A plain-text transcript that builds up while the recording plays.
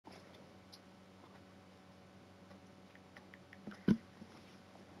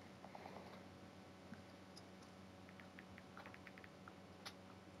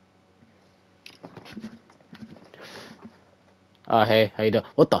Hey, how you doing?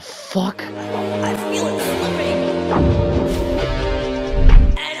 What the fuck? I feel it slipping.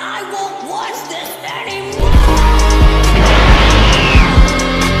 And I won't watch this anymore!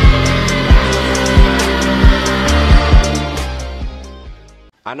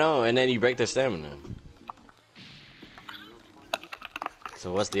 I know, and then you break their stamina.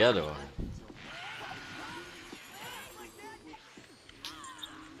 So what's the other one?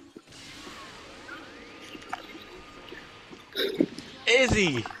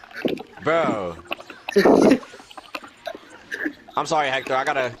 Izzy! Bro. I'm sorry, Hector. I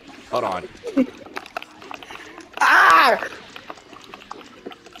gotta... Hold on. Ah!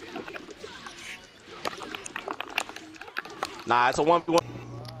 Nah, it's a 1v1.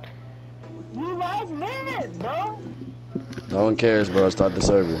 You last minute, bro. No one cares, bro. Start the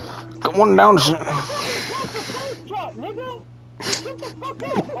server. Come on down. Shut nigga. Get the fuck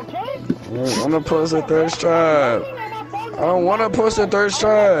up, okay? I don't want to push the third strap. I don't want to push the third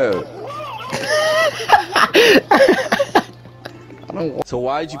strap. I don't want. So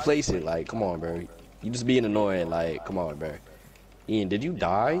why'd you place it? Like, come on, bro. You just being annoying. Like, come on, bro. Ian, did you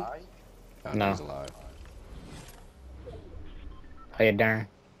die? Oh, No. He's alive. How you doing?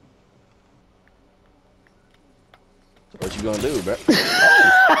 What you gonna do, bro? Oh,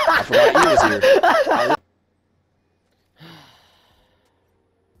 I forgot you was here.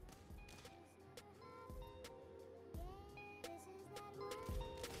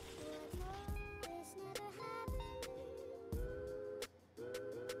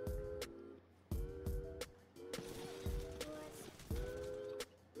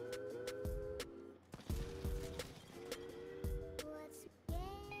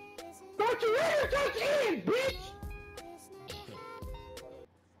 Don't you in, bitch!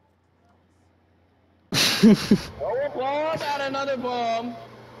 Oh, bomb! Got another bomb.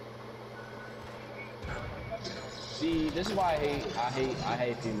 See, this is why I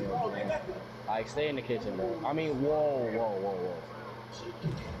hate females. Man. Like, stay in the kitchen, bro. I mean, whoa.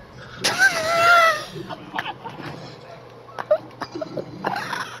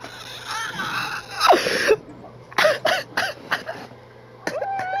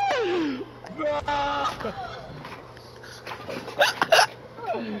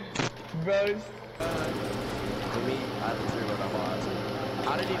 Bro, To me, I have to figure out why.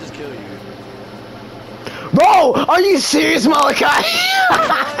 How did he just kill you? Bro, are you serious, Malachi?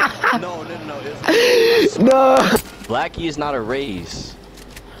 No. No. Blackie is not a race.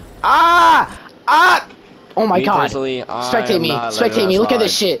 Ah! Oh my Me god. personally, Spectate me. I'm not Spectate letting me. that Look at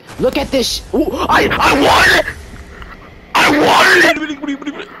this slide. shit. Look at this. Ooh, I won it! I won it!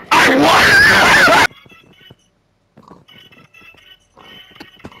 I won it!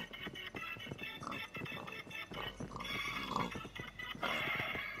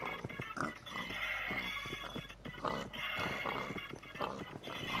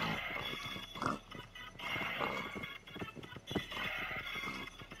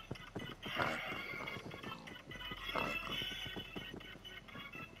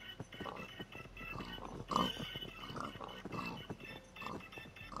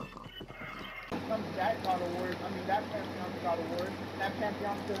 That God of War, that Pantheon's God of War. That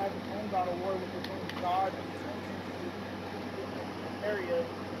Pantheon still has its own God of War with its own God and its own area.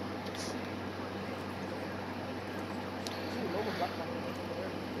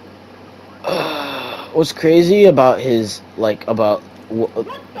 What's crazy about his, like, about... What the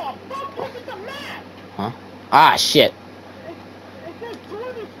fuck? Look at the map! Huh? Ah, shit. It says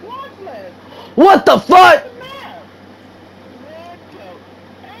 200 squads left. What the fuck? The map!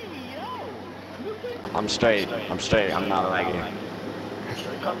 Hey, yo! Look at I'm straight. I'm not lagging.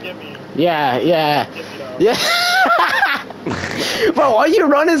 Come get me. Yeah. Get me though. Yeah. Bro, why are you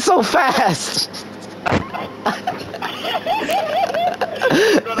running so fast?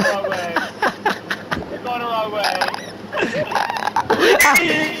 You're going the wrong way. You're going the wrong way.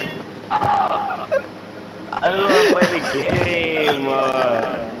 I don't want to play the game.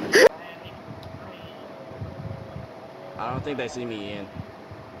 I don't think they see me, Ian.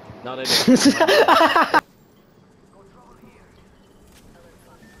 No, they don't.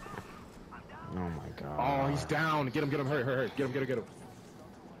 Oh my god. Oh, he's down. Get him, hurry. Get him.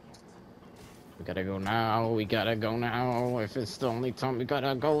 We gotta go now. If it's the only time we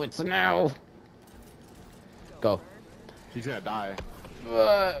gotta go, it's now. Go. He's gonna die.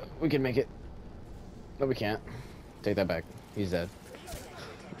 We can make it. No, we can't. Take that back. He's dead.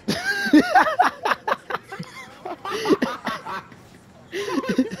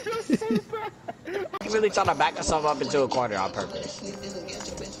 He's really trying to back himself up into a corner on purpose.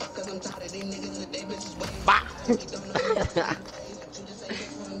 Bah!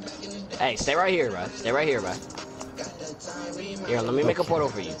 Hey, stay right here, bro. Stay right here, bro. Here, let me make a portal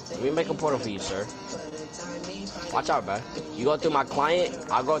for you. Let me make a portal for you, sir. Watch out, bro. You go through my client,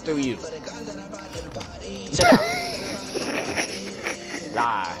 I'll go through you. Sit down.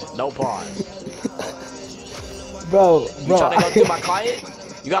 Nah, no pause. Bro, You trying to go through my client?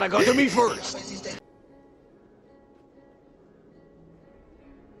 You gotta go through me first.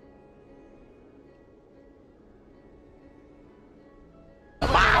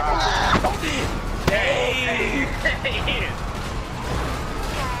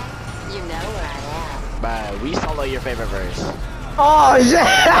 You know where I am. Bruh, we solo your favorite verse. Oh shit!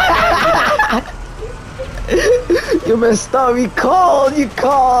 You messed up. You cold. You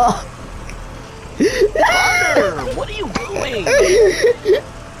cold. Carter, what are you doing?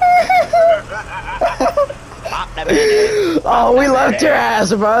 Pop that man. Oh, we left your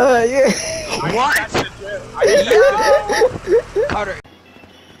ass, bro. What? Yo! Carter.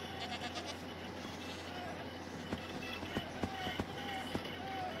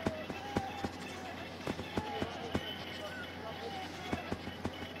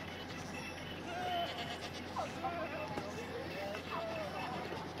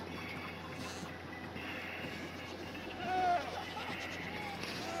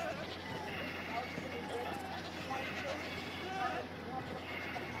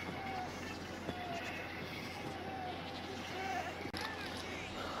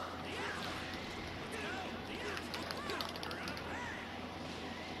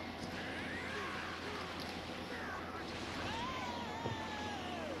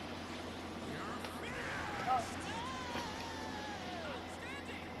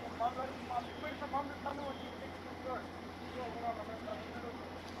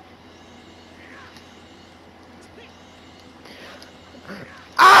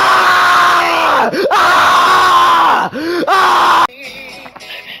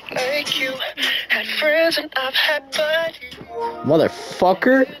 Like you had friends and I've had buddies,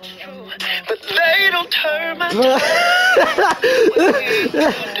 Motherfucker. but they don't turn my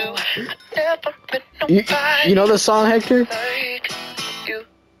never met nobody You know the song, Hector? like you.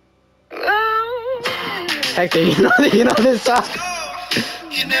 Oh, Hector, you know this song?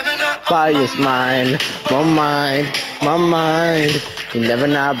 you never know. Bias mine, my mind, my mind. You never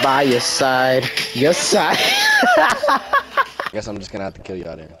not by your side, your side. I guess I'm just gonna have to kill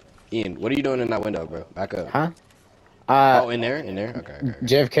y'all then. Ian, what are you doing in that window, bro? Back up. Huh? Oh, in there? In there? Okay.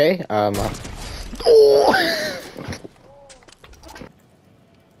 JFK?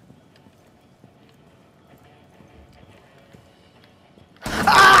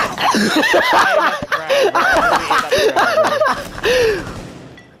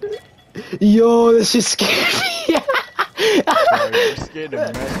 Yo, this just scared me. You're scared to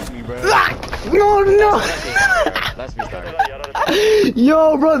mess with me, bro. No. Let's be started.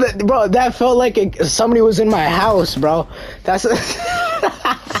 Yo, bro, that felt like somebody was in my house, bro. That's. Bro,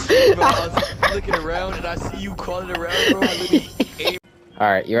 I was looking around and I see you crawling around, bro. All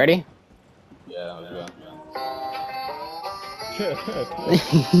right, you ready? Yeah, let's go.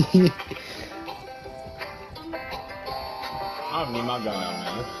 I don't need my gun out,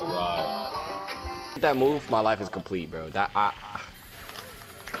 man. This is right. That move, my life is complete, bro. That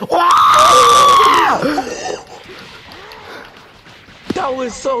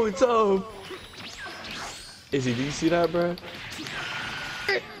was so tough. Izzy, do you see that, bro?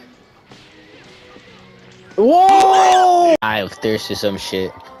 Whoa! I'm thirsty some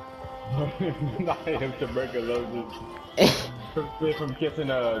shit. I am tuberculosis. from kissing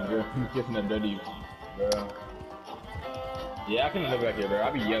a dirty girl. Yeah, I can live back here, bro.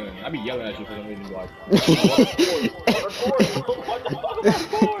 I be yelling at you for some reason, like. What the fuck is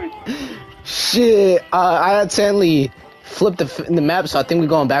that? Shit, I accidentally flipped the map, so I think we're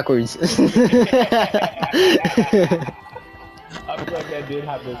going backwards. I feel like that did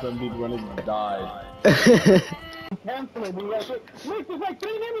happen to some people when they died. Cancel it, dude. Look, there's like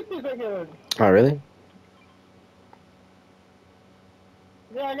 3 nemesis right here. Oh, really?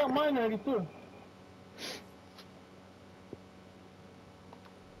 Yeah, I got mine already too.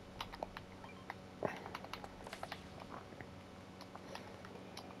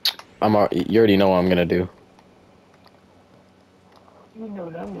 You already know what I'm gonna do. You know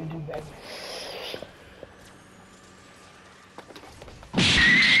what I'm gonna do, baby.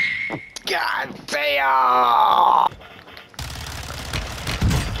 God damn!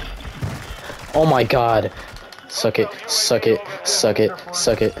 Oh my god. Suck it, suck it, suck it,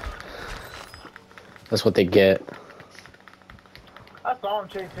 suck it. That's what they get. I saw him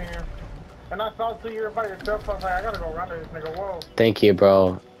chasing you. And I saw you were by yourself, so I was like, I gotta go run to this nigga, whoa. Thank you,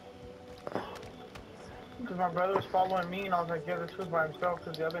 bro. Because my brother was following me, and I was like, yeah, this was by himself,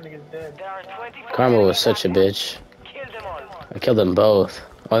 because the other nigga's dead. Karma was such a bitch. I killed them both.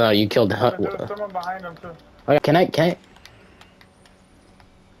 Oh no, you killed Hunt. There's someone behind them too. Okay, can I?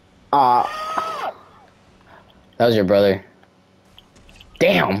 That was your brother.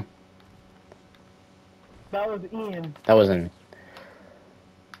 Damn. That was Ian. That wasn't.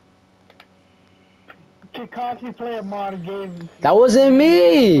 Kakashi player mod gave. That wasn't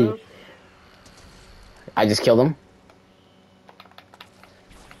me. I just killed him.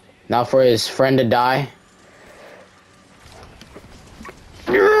 Now for his friend to die.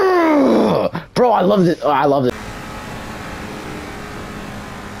 Bro, I love this. Oh, I love this.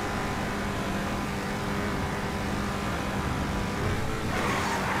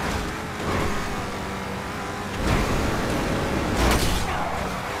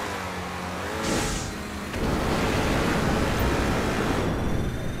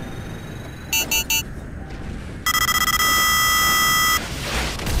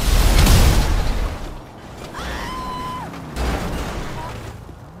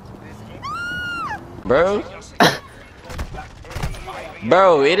 Bro.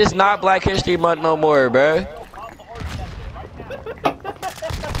 Bro, it is not Black History Month no more, bro.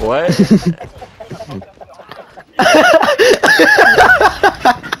 What?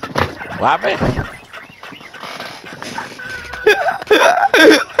 What happened?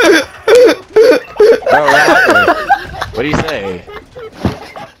 Bro, what happened? What do you say?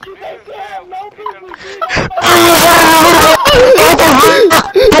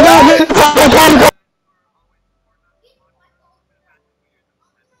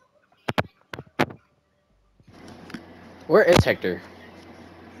 Where is Hector?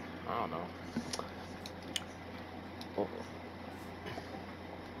 I don't know.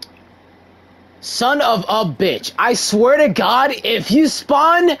 Son of a bitch. I swear to God, if you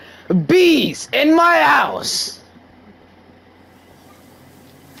spawn bees in my house.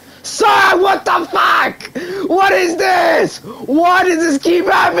 Son, what the fuck? What is this? Why does this keep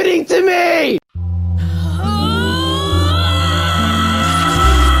happening to me?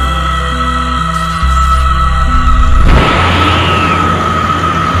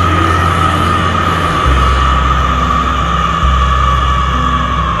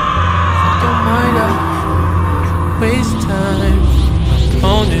 Waste time,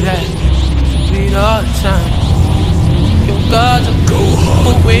 only that sweet all the time. Your gods are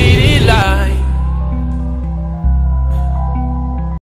cool, waiting line.